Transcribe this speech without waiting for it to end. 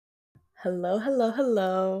Hello, hello,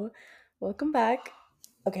 hello. Welcome back.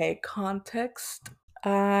 Okay, context.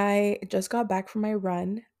 I just got back from my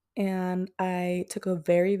run and I took a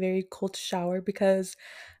very, very cold shower because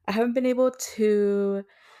I haven't been able to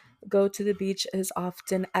go to the beach as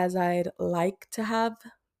often as I'd like to have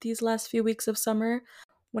these last few weeks of summer.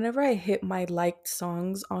 Whenever I hit my liked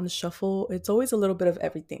songs on shuffle, it's always a little bit of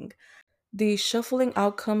everything. The shuffling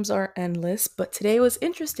outcomes are endless, but today was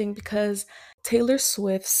interesting because Taylor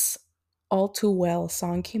Swift's All Too Well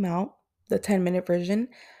song came out, the 10-minute version,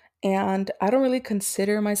 and I don't really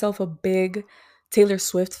consider myself a big Taylor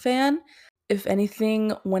Swift fan. If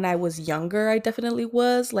anything, when I was younger, I definitely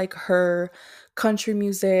was. Like her country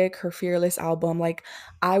music, her Fearless album, like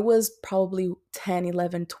I was probably 10,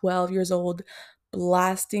 11, 12 years old,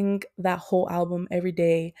 blasting that whole album every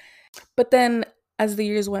day. But then as the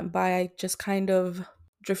years went by, I just kind of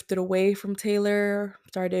drifted away from Taylor,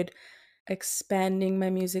 started expanding my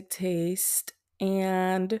music taste,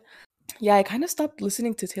 and yeah, I kind of stopped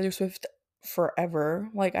listening to Taylor Swift forever.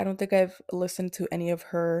 Like, I don't think I've listened to any of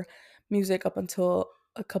her music up until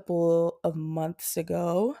a couple of months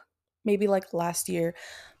ago, maybe like last year.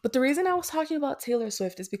 But the reason I was talking about Taylor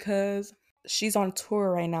Swift is because she's on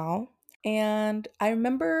tour right now. And I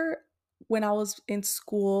remember when I was in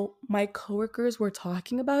school, my coworkers were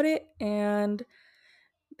talking about it and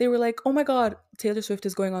they were like, oh my God, Taylor Swift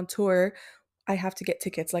is going on tour. I have to get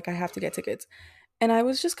tickets. Like, I have to get tickets. And I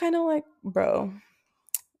was just kind of like, bro,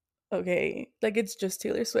 okay, like it's just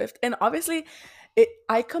Taylor Swift. And obviously,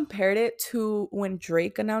 I compared it to when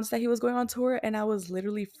Drake announced that he was going on tour and I was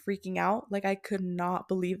literally freaking out. Like I could not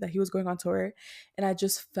believe that he was going on tour and I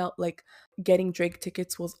just felt like getting Drake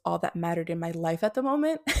tickets was all that mattered in my life at the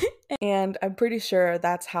moment. And I'm pretty sure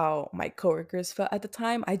that's how my coworkers felt at the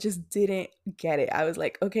time. I just didn't get it. I was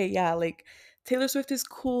like, okay, yeah, like Taylor Swift is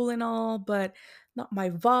cool and all, but not my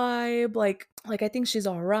vibe. Like I think she's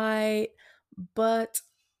all right, but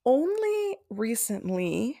only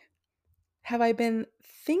recently have I been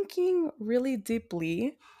thinking really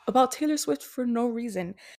deeply about Taylor Swift for no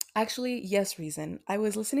reason. Actually, yes, reason. I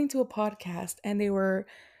was listening to a podcast and they were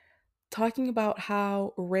talking about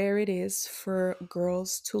how rare it is for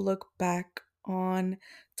girls to look back on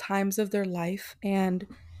times of their life and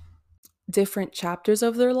different chapters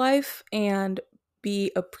of their life and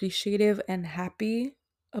be appreciative and happy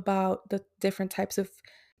about the different types of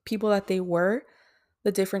people that they were,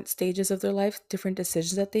 the different stages of their life, different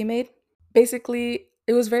decisions that they made. Basically,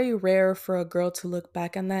 it was very rare for a girl to look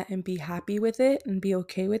back on that and be happy with it and be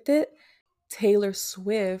okay with it. Taylor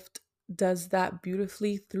Swift does that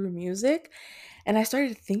beautifully through music. And I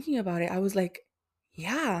started thinking about it. I was like,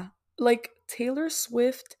 yeah, like Taylor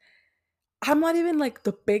Swift. I'm not even like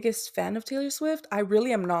the biggest fan of Taylor Swift. I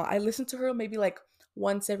really am not. I listen to her maybe like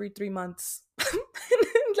once every 3 months.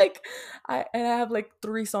 Like I have like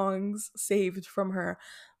three songs saved from her.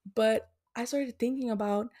 But I started thinking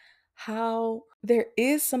about how there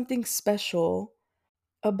is something special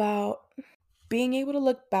about being able to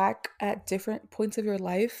look back at different points of your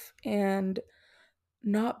life and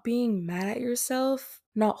not being mad at yourself,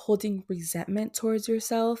 not holding resentment towards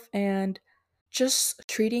yourself, and just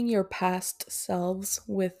treating your past selves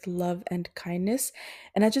with love and kindness.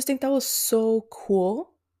 And I just think that was so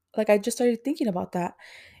cool. Like, I just started thinking about that.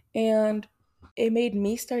 And it made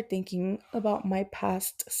me start thinking about my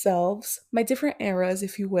past selves, my different eras,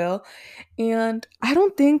 if you will. And I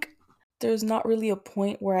don't think there's not really a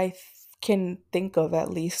point where can think of,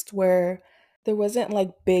 at least, where there wasn't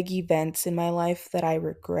like big events in my life that I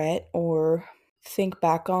regret or think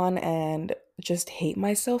back on and just hate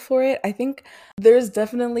myself for it. I think there's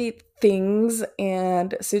definitely things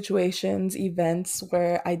and situations, events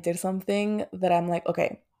where I did something that I'm like,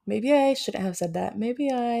 okay, maybe I shouldn't have said that.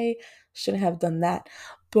 Maybe I shouldn't have done that.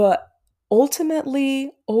 But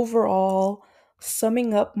ultimately, overall,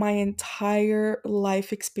 summing up my entire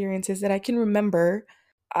life experiences that I can remember,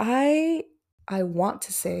 I I want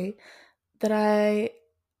to say that I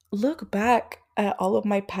look back at all of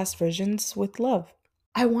my past versions with love.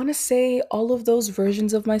 I want to say all of those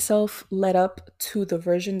versions of myself led up to the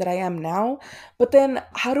version that I am now. But then,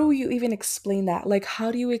 how do you even explain that? Like,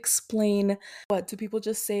 how do you explain what? Do people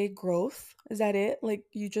just say growth? Is that it? Like,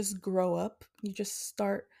 you just grow up, you just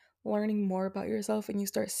start learning more about yourself, and you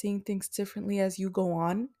start seeing things differently as you go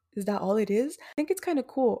on? Is that all it is? I think it's kind of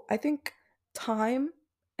cool. I think time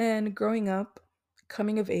and growing up,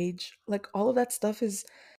 coming of age, like, all of that stuff is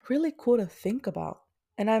really cool to think about.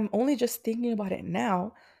 And I'm only just thinking about it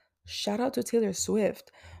now. Shout out to Taylor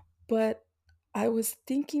Swift. But I was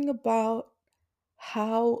thinking about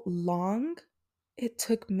how long it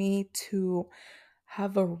took me to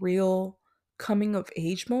have a real coming of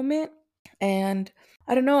age moment. And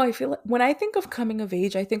I don't know, I feel like when I think of coming of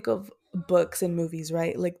age, I think of books and movies,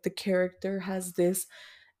 right? Like the character has this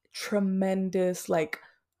tremendous, like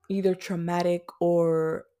either traumatic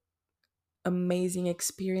or amazing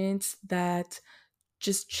experience that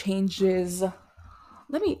just changes.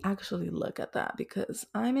 Let me actually look at that because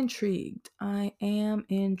I'm intrigued. I am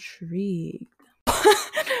intrigued.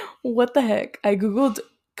 What the heck? I googled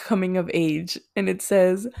coming of age and it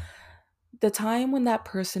says the time when that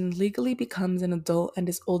person legally becomes an adult and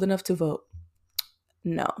is old enough to vote.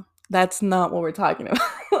 No, that's not what we're talking about.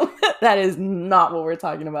 That is not what we're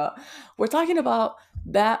talking about. We're talking about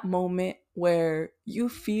that moment where you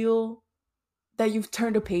feel that you've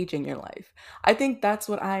turned a page in your life. I think that's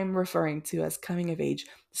what I'm referring to as coming of age.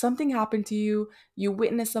 Something happened to you, you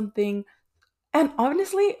witnessed something, and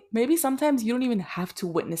honestly, maybe sometimes you don't even have to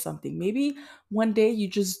witness something. Maybe one day you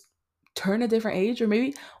just turn a different age, or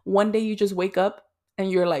maybe one day you just wake up and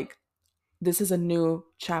you're like, this is a new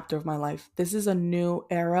chapter of my life. This is a new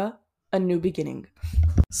era, a new beginning.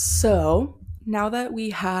 So, now that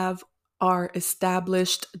we have our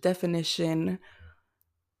established definition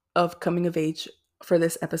of coming of age for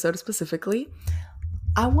this episode specifically,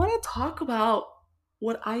 I want to talk about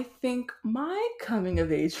what I think my coming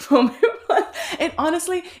of age moment was. And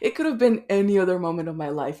honestly, it could have been any other moment of my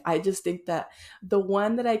life. I just think that the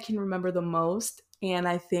one that I can remember the most, and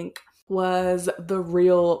I think was the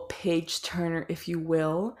real page turner, if you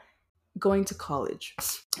will, going to college.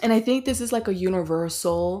 And I think this is like a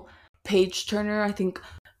universal page turner. I think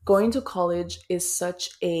going to college is such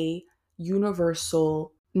a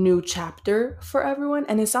universal new chapter for everyone.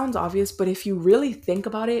 And it sounds obvious, but if you really think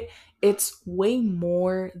about it, it's way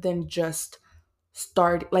more than just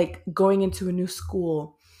start like going into a new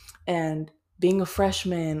school and being a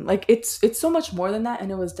freshman. Like it's so much more than that,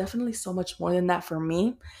 and it was definitely so much more than that for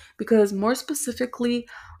me, because more specifically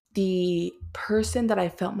the person that I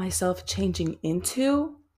felt myself changing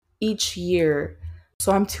into each year.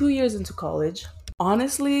 So I'm 2 years into college.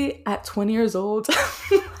 Honestly, at 20 years old,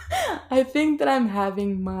 I think that I'm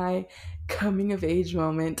having my coming of age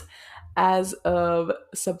moment as of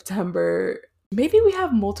September. Maybe we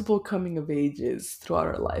have multiple coming of ages throughout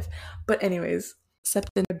our life. But anyways,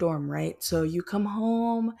 September dorm, right? So you come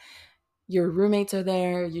home, your roommates are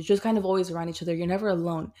there, you're just kind of always around each other. You're never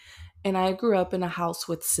alone. And I grew up in a house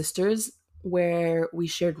with sisters where we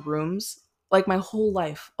shared rooms. Like my whole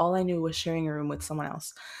life, all I knew was sharing a room with someone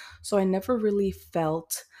else. So I never really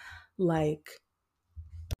felt like,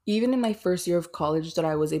 even in my first year of college, that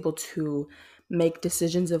I was able to make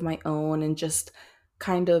decisions of my own and just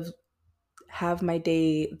kind of have my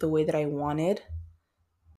day the way that I wanted.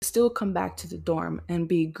 Still come back to the dorm and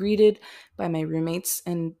be greeted by my roommates,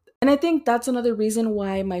 and I think that's another reason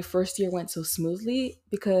why my first year went so smoothly,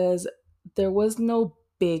 because there was no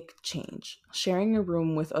big change. Sharing a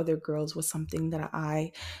room with other girls was something that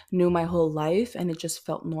I knew my whole life, and it just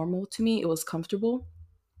felt normal to me. It was comfortable.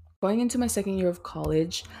 Going into my second year of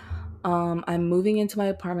college, I'm moving into my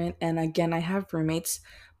apartment, and again, I have roommates,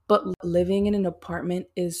 but living in an apartment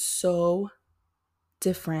is so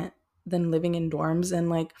different than living in dorms, and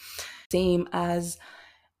like same as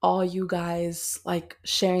all you guys like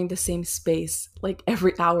sharing the same space like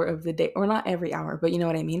every hour of the day, or not every hour, but you know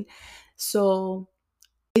what I mean. So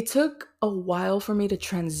it took a while for me to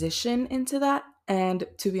transition into that, and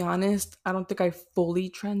to be honest, I don't think I fully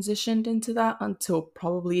transitioned into that until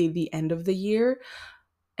probably the end of the year.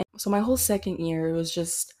 And so my whole second year, it was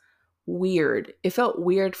just weird. It felt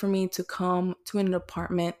weird for me to come to an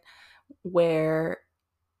apartment where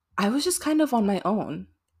I was just kind of on my own,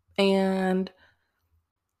 and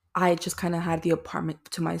I just kind of had the apartment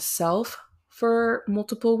to myself for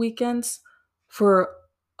multiple weekends, for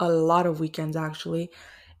a lot of weekends actually.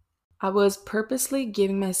 I was purposely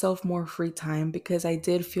giving myself more free time because I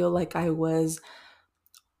did feel like I was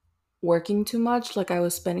working too much, like I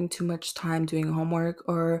was spending too much time doing homework,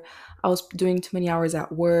 or I was doing too many hours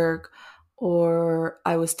at work, or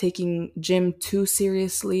I was taking gym too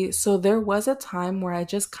seriously. So there was a time where I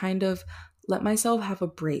just kind of let myself have a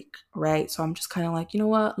break, right? So I'm just kind of like, you know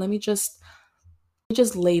what? Let me just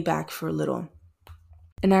lay back for a little.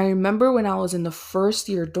 And I remember when I was in the first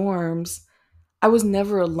year dorms, I was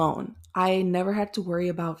never alone. I never had to worry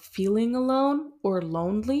about feeling alone or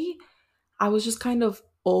lonely. I was just kind of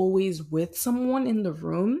always with someone in the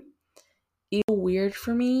room. It was weird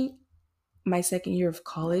for me, my second year of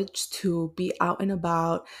college, to be out and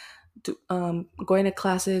about, going to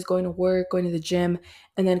classes, going to work, going to the gym,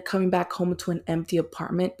 and then coming back home to an empty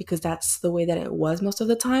apartment, because that's the way that it was most of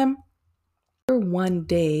the time. One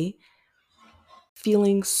day,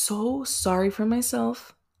 feeling so sorry for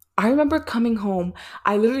myself, I remember coming home.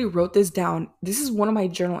 I literally wrote this down. This is one of my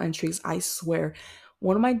journal entries, I swear.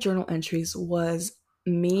 One of my journal entries was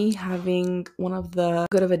me having one of the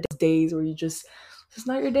good of a days where it's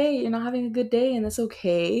not your day, you're not having a good day, and that's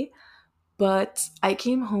okay. But I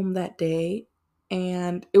came home that day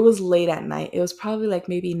and it was late at night. It was probably like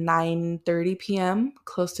maybe 9:30 p.m.,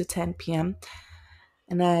 close to 10 p.m.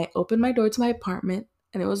 And I opened my door to my apartment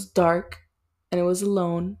and it was dark and it was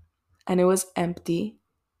alone and it was empty.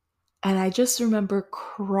 And I just remember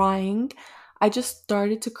crying. I just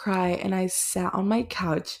started to cry and I sat on my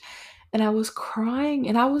couch and I was crying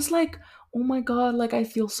and I was like, oh my God, like I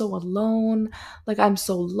feel so alone. Like I'm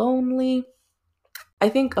so lonely. I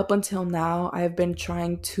think up until now, I've been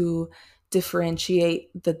trying to differentiate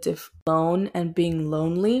the alone and being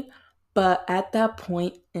lonely. But at that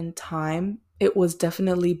point in time, it was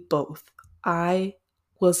definitely both. I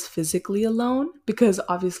was physically alone because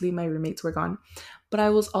obviously my roommates were gone, but I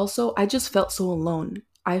just felt so alone.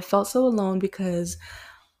 I felt so alone because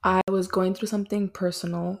I was going through something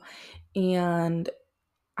personal and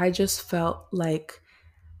I just felt like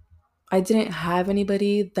I didn't have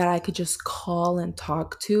anybody that I could just call and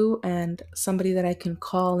talk to, and somebody that I can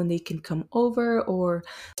call and they can come over, or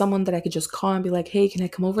someone that I could just call and be like, hey, can I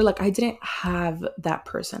come over? Like, I didn't have that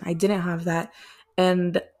person. I didn't have that.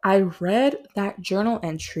 And I read that journal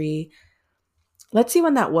entry. Let's see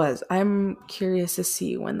when that was. I'm curious to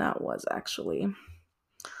see when that was actually.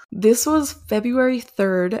 This was February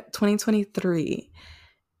 3rd, 2023.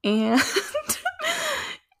 And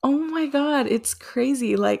oh my God, it's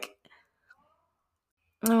crazy. Like,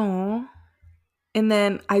 oh. And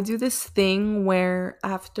then I do this thing where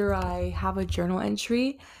after I have a journal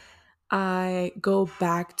entry, I go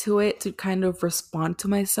back to it to kind of respond to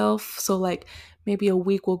myself. So, like, maybe a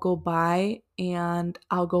week will go by and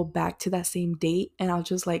I'll go back to that same date and I'll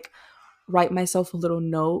just like write myself a little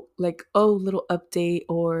note, like, oh, little update,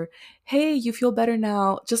 or hey, you feel better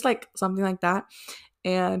now, just like something like that.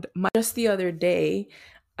 And just the other day,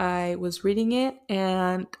 I was reading it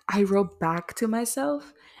and I wrote back to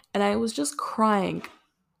myself and I was just crying.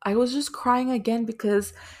 I was just crying again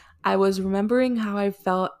because I was remembering how I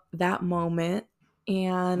felt that moment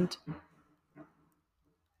and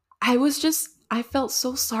I felt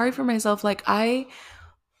so sorry for myself.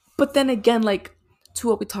 But then again, like to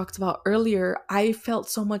what we talked about earlier, I felt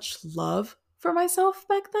so much love for myself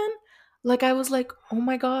back then. Like I was like, oh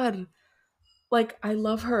my God, like I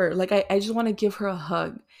love her. Like I just want to give her a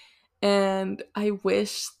hug. And I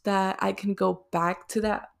wish that I can go back to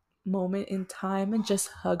that moment in time and just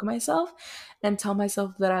hug myself and tell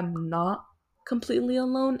myself that I'm not completely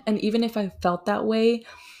alone. And even if I felt that way,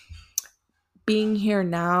 being here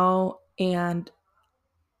now and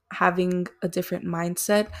having a different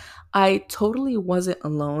mindset, I totally wasn't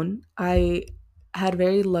alone. I had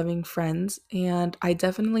very loving friends and I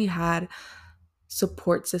definitely had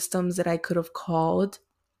support systems that I could have called.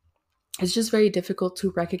 It's just very difficult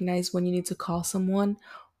to recognize when you need to call someone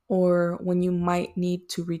or when you might need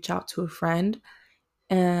to reach out to a friend.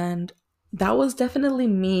 And that was definitely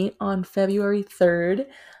me on February 3rd,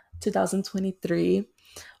 2023.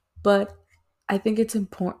 But I think it's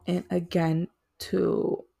important again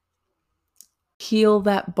to heal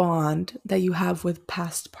that bond that you have with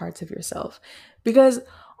past parts of yourself. Because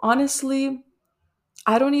honestly,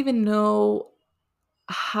 I don't even know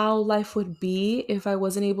how life would be if I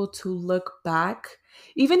wasn't able to look back.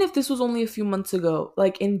 Even if this was only a few months ago,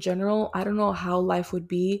 like in general, I don't know how life would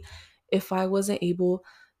be if I wasn't able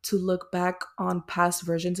to look back on past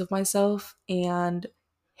versions of myself and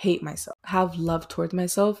hate myself, have love towards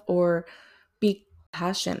myself, or be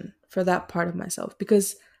passion for that part of myself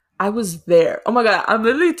because I was there. Oh my God, I'm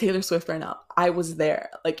literally Taylor Swift right now. I was there.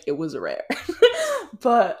 Like it was rare.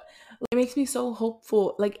 But it makes me so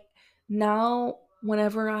hopeful. Like now,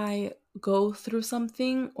 whenever I go through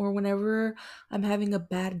something or whenever I'm having a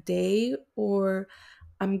bad day or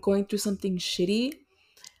I'm going through something shitty,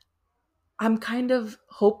 I'm kind of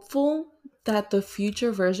hopeful that the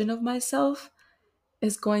future version of myself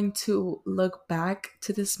is going to look back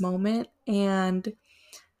to this moment and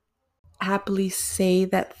happily say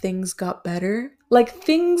that things got better. Like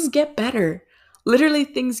things get better. Literally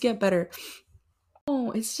things get better.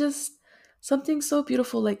 Oh, it's just something so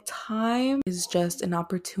beautiful. Like time is just an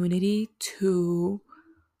opportunity to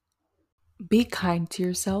be kind to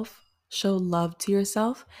yourself, show love to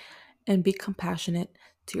yourself, and be compassionate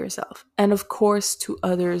to yourself. And of course to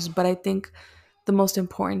others, but I think the most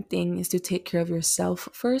important thing is to take care of yourself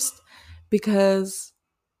first because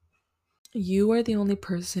you are the only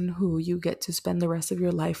person who you get to spend the rest of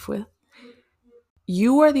your life with.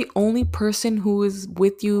 You are the only person who is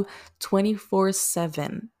with you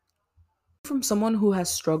 24/7. From someone who has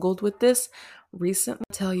struggled with this recently,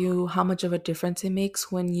 tell you how much of a difference it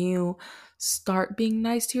makes when you start being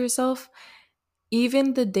nice to yourself.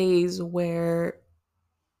 Even the days where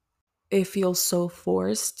it feels so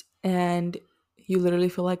forced and you literally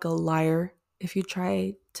feel like a liar if you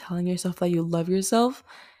try telling yourself that you love yourself,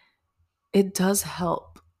 it does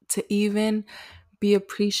help to even be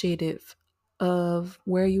appreciative of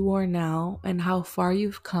where you are now and how far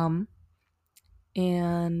you've come,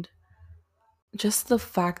 and just the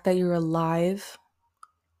fact that you're alive.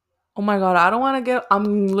 Oh my god, I don't want to get,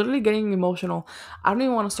 I'm literally getting emotional. I don't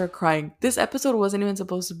even want to start crying. This episode wasn't even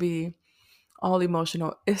supposed to be all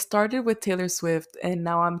emotional. It started with Taylor Swift, and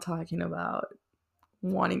now I'm talking about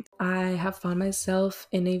wanting. I have found myself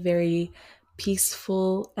in a very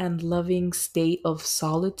peaceful and loving state of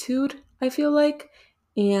solitude, I feel like.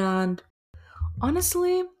 And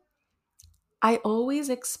honestly, I always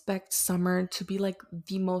expect summer to be like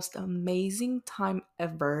the most amazing time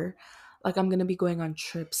ever. Like, I'm gonna be going on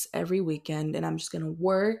trips every weekend and I'm just gonna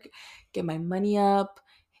work, get my money up,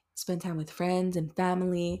 spend time with friends and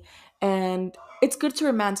family. And it's good to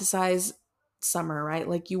romanticize summer, right?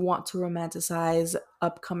 Like, you want to romanticize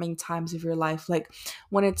upcoming times of your life. Like,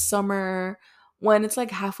 when it's summer, when it's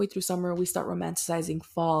like halfway through summer, we start romanticizing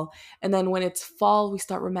fall. And then when it's fall, we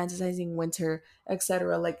start romanticizing winter,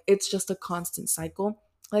 etc. Like, it's just a constant cycle.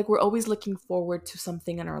 Like, we're always looking forward to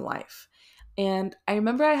something in our life. And I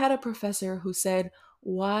remember I had a professor who said,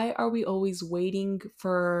 why are we always waiting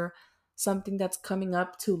for something that's coming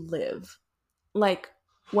up to live? Like,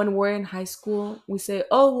 when we're in high school, we say,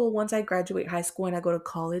 oh, well, once I graduate high school and I go to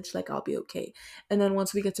college, like, I'll be okay. And then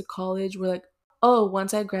once we get to college, we're like, oh,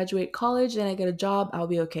 once I graduate college and I get a job, I'll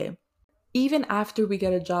be okay. Even after we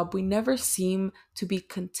get a job, we never seem to be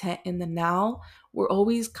content in the now. We're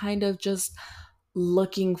always kind of just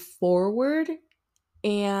looking forward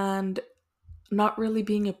and not really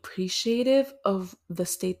being appreciative of the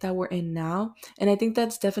state that we're in now. And I think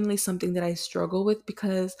that's definitely something that I struggle with,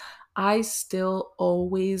 because I still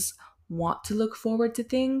always want to look forward to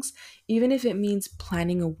things, even if it means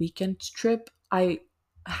planning a weekend trip.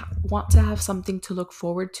 Want to have something to look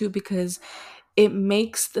forward to, because it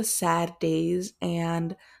makes the sad days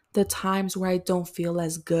and the times where I don't feel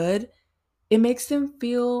as good, it makes them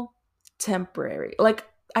feel temporary. Like,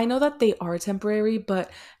 I know that they are temporary, but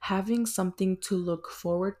having something to look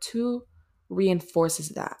forward to reinforces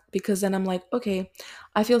that, because then I'm like, okay,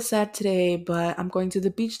 I feel sad today, but I'm going to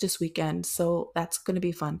the beach this weekend, so that's going to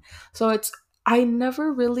be fun. So I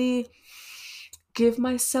never really give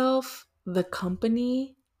myself the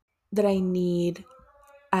company that I need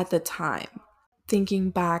at the time. Thinking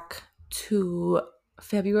back to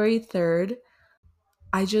February 3rd,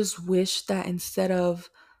 I just wish that instead of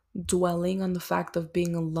dwelling on the fact of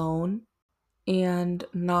being alone and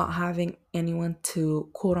not having anyone to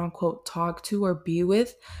quote unquote talk to or be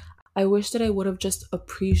with, I wish that I would have just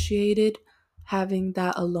appreciated having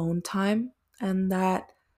that alone time and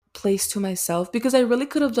that place to myself, because I really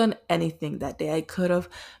could have done anything that day. I could have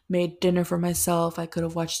made dinner for myself, I could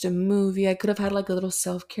have watched a movie, I could have had like a little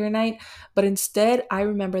self-care night, but instead, I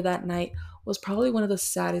remember that night was probably one of the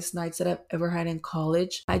saddest nights that I've ever had in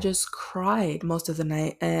college. I just cried most of the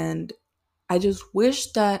night, and I just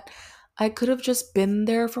wish that I could have just been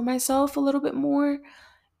there for myself a little bit more.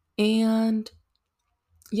 And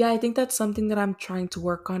yeah, I think that's something that I'm trying to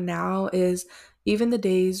work on now, is even the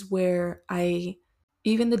days where I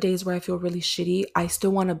even the days where I feel really shitty, I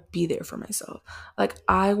still want to be there for myself. Like,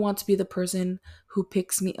 I want to be the person who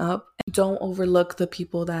picks me up. Don't overlook the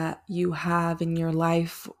people that you have in your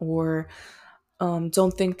life, or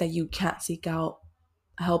don't think that you can't seek out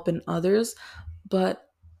help in others, but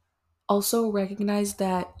also recognize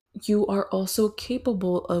that you are also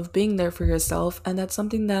capable of being there for yourself. And that's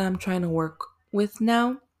something that I'm trying to work with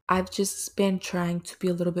now. I've just been trying to be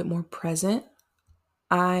a little bit more present.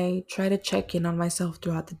 I try to check in on myself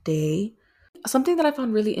throughout the day. Something that I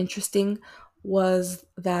found really interesting was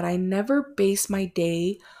that I never base my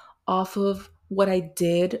day off of what I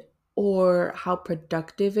did or how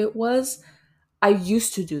productive it was. I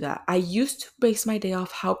used to do that. I used to base my day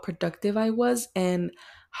off how productive I was and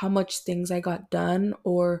how much things I got done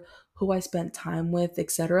or who I spent time with,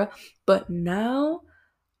 etc. But now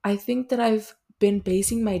I think that I've been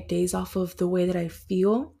basing my days off of the way that I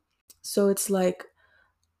feel. So it's like,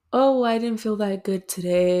 oh, I didn't feel that good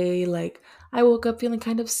today. Like, I woke up feeling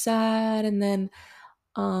kind of sad, and then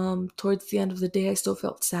towards the end of the day I still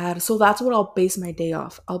felt sad. So that's what I'll base my day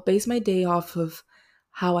off. I'll base my day off of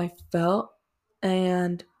how I felt.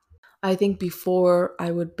 And I think before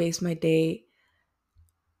I would base my day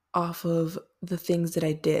off of the things that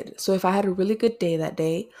I did. So if I had a really good day that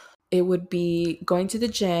day, it would be going to the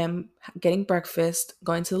gym, getting breakfast,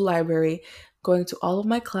 going to the library, going to all of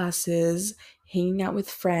my classes, hanging out with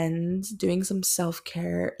friends, doing some self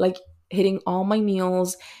care, like hitting all my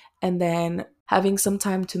meals, and then having some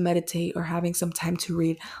time to meditate or having some time to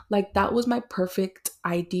read. Like that was my perfect,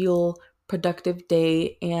 ideal, productive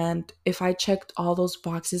day. And if I checked all those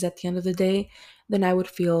boxes at the end of the day, then I would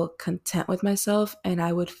feel content with myself and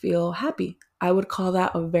I would feel happy. I would call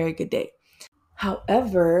that a very good day.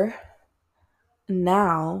 However,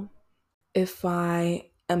 now if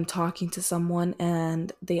I am talking to someone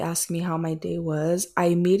and they ask me how my day was, I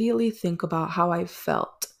immediately think about how I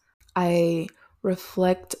felt. I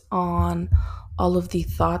reflect on all of the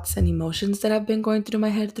thoughts and emotions that have been going through my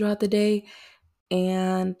head throughout the day,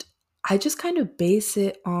 and I just kind of base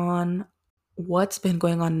it on what's been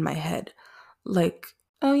going on in my head. Like,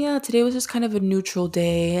 oh yeah, today was just kind of a neutral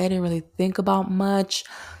day. I didn't really think about much.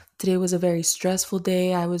 Today was a very stressful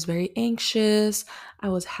day. I was very anxious. I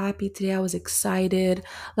was happy today. I was excited.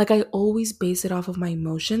 Like, I always base it off of my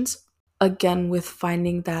emotions. Again, with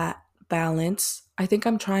finding that balance, I think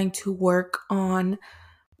I'm trying to work on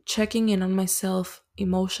checking in on myself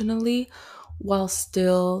emotionally while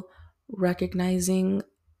still recognizing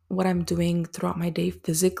what I'm doing throughout my day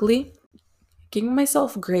physically, giving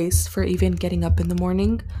myself grace for even getting up in the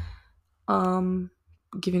morning, um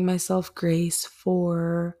giving myself grace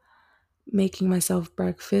for making myself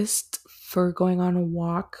breakfast, for going on a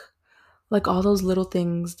walk, like all those little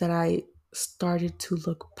things that I started to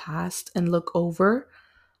look past and look over.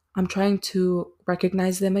 I'm trying to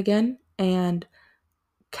recognize them again and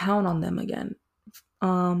count on them again.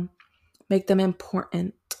 um make them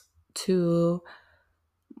important to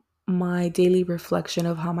my daily reflection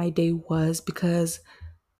of how my day was, because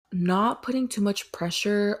not putting too much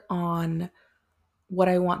pressure on what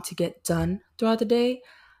I want to get done throughout the day.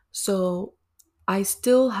 So I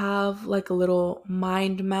still have like a little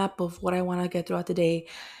mind map of what I want to get throughout the day,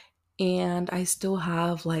 and I still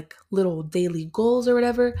have like little daily goals or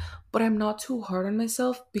whatever, but I'm not too hard on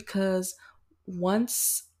myself, because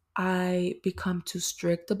once I become too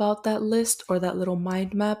strict about that list or that little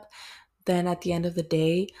mind map, then at the end of the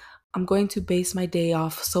day, I'm going to base my day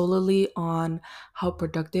off solely on how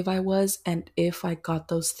productive I was and if I got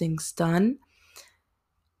those things done.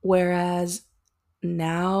 Whereas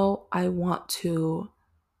now I want to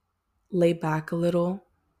lay back a little,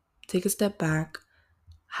 take a step back,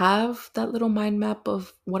 have that little mind map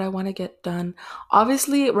of what I want to get done.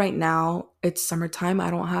 Obviously, right now it's summertime.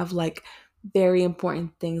 I don't have like very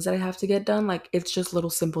important things that I have to get done. Like it's just little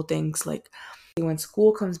simple things. Like when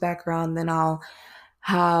school comes back around, then I'll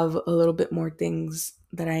have a little bit more things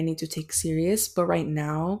that I need to take serious. But right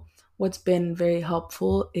now, what's been very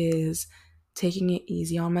helpful is taking it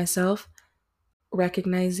easy on myself,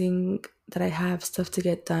 recognizing that I have stuff to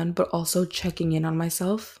get done, but also checking in on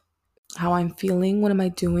myself, how I'm feeling, what am I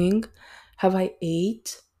doing, have I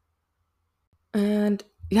ate? And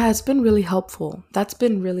yeah, it's been really helpful. That's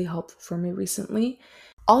been really helpful for me recently.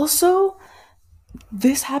 Also,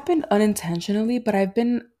 this happened unintentionally, but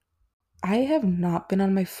I have not been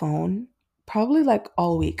on my phone probably like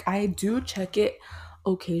all week. I do check it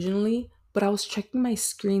occasionally, but I was checking my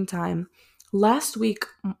screen time last week,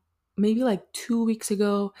 maybe like 2 weeks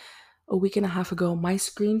ago, a week and a half ago. My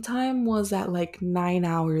screen time was at like 9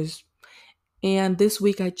 hours. And this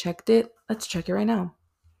week I checked it. Let's check it right now.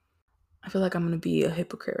 I feel like I'm going to be a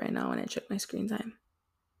hypocrite right now when I check my screen time.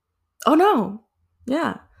 Oh no.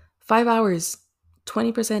 Yeah. 5 hours,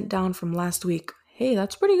 20% down from last week. Hey,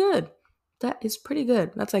 that's pretty good. That is pretty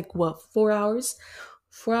good. That's like what, 4 hours?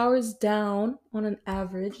 4 hours down on an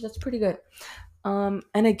average. That's pretty good. And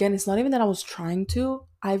again, it's not even that I was trying to.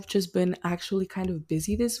 I've just been actually kind of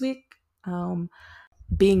busy this week.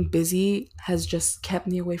 Being busy has just kept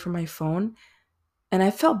me away from my phone. And I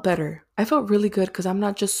felt better. I felt really good because I'm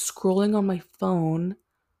not just scrolling on my phone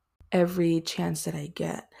every chance that I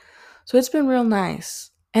get. So it's been real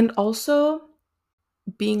nice. And also,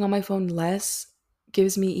 being on my phone less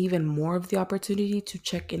gives me even more of the opportunity to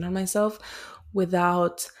check in on myself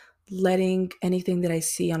without letting anything that I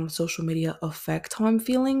see on social media affect how I'm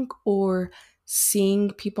feeling, or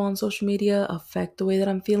seeing people on social media affect the way that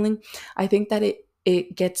I'm feeling. I think that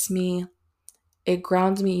it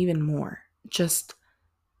grounds me even more. Just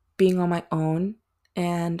being on my own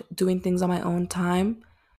and doing things on my own time.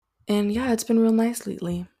 And yeah, it's been real nice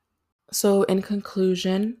lately. So, in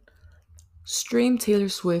conclusion, stream Taylor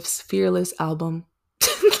Swift's Fearless album.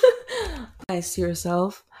 Nice to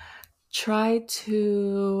yourself. Try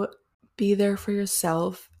to be there for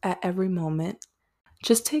yourself at every moment.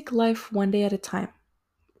 Just take life one day at a time,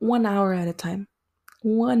 1 hour at a time,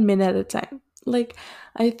 1 minute at a time. Like,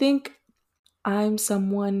 I think I'm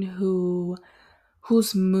someone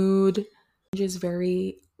whose mood changes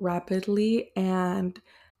very rapidly, and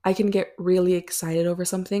I can get really excited over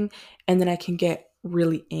something, and then I can get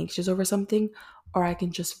really anxious over something, or I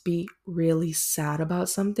can just be really sad about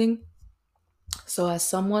something. So as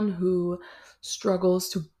someone who struggles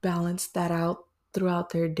to balance that out throughout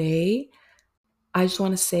their day, I just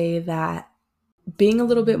want to say that being a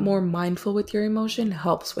little bit more mindful with your emotion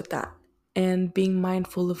helps with that. And being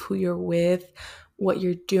mindful of who you're with, what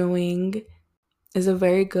you're doing, is a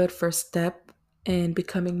very good first step in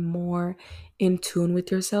becoming more in tune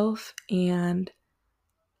with yourself. And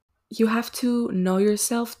you have to know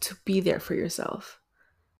yourself to be there for yourself.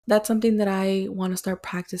 That's something that I want to start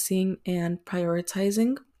practicing and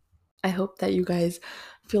prioritizing. I hope that you guys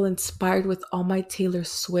feel inspired with all my Taylor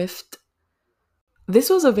Swift. This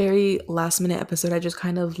was a very last minute episode. I just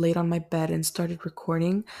kind of laid on my bed and started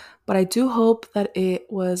recording, but I do hope that it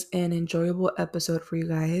was an enjoyable episode for you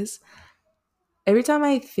guys. Every time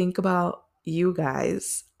I think about you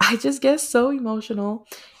guys, I just get so emotional,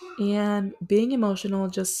 and being emotional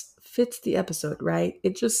just fits the episode, right?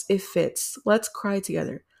 It fits. Let's cry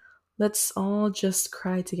together. Let's all just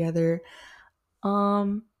cry together.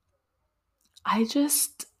 Um I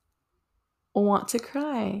just want to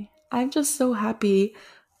cry. I'm just so happy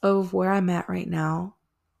of where I'm at right now,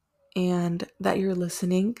 and that you're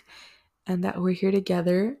listening, and that we're here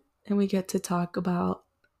together and we get to talk about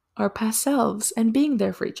our past selves and being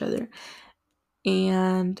there for each other.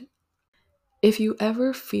 And if you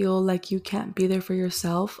ever feel like you can't be there for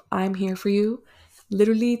yourself, I'm here for you.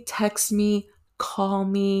 Literally text me, call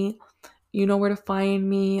me. You know where to find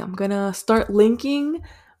me. I'm going to start linking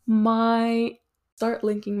my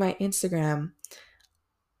Instagram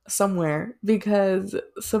somewhere, because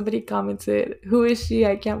somebody commented, "Who is she?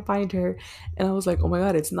 I can't find her." And I was like, "Oh my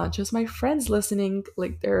god, it's not just my friends listening,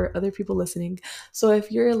 like there are other people listening." So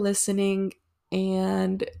if you're listening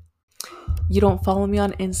and you don't follow me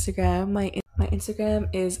on Instagram, my Instagram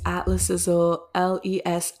is @lesizzle,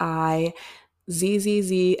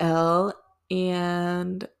 LESIZZL.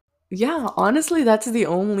 And yeah, honestly, that's the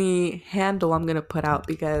only handle I'm gonna put out,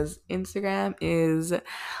 because Instagram is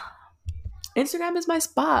my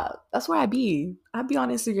spot. That's where I be. I be on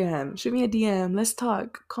Instagram. Shoot me a DM. Let's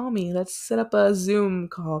talk. Call me. Let's set up a Zoom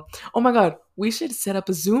call. Oh my god, we should set up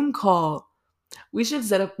a Zoom call. We should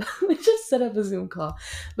set up we should set up a Zoom call.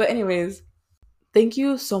 But anyways, thank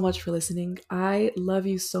you so much for listening. I love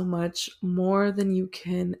you so much, more than you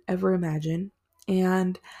can ever imagine.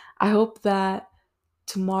 And I hope that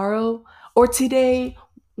tomorrow or today,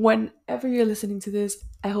 whenever you're listening to this,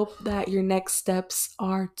 I hope that your next steps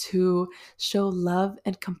are to show love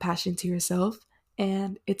and compassion to yourself.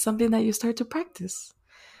 And it's something that you start to practice.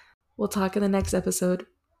 We'll talk in the next episode.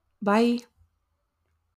 Bye.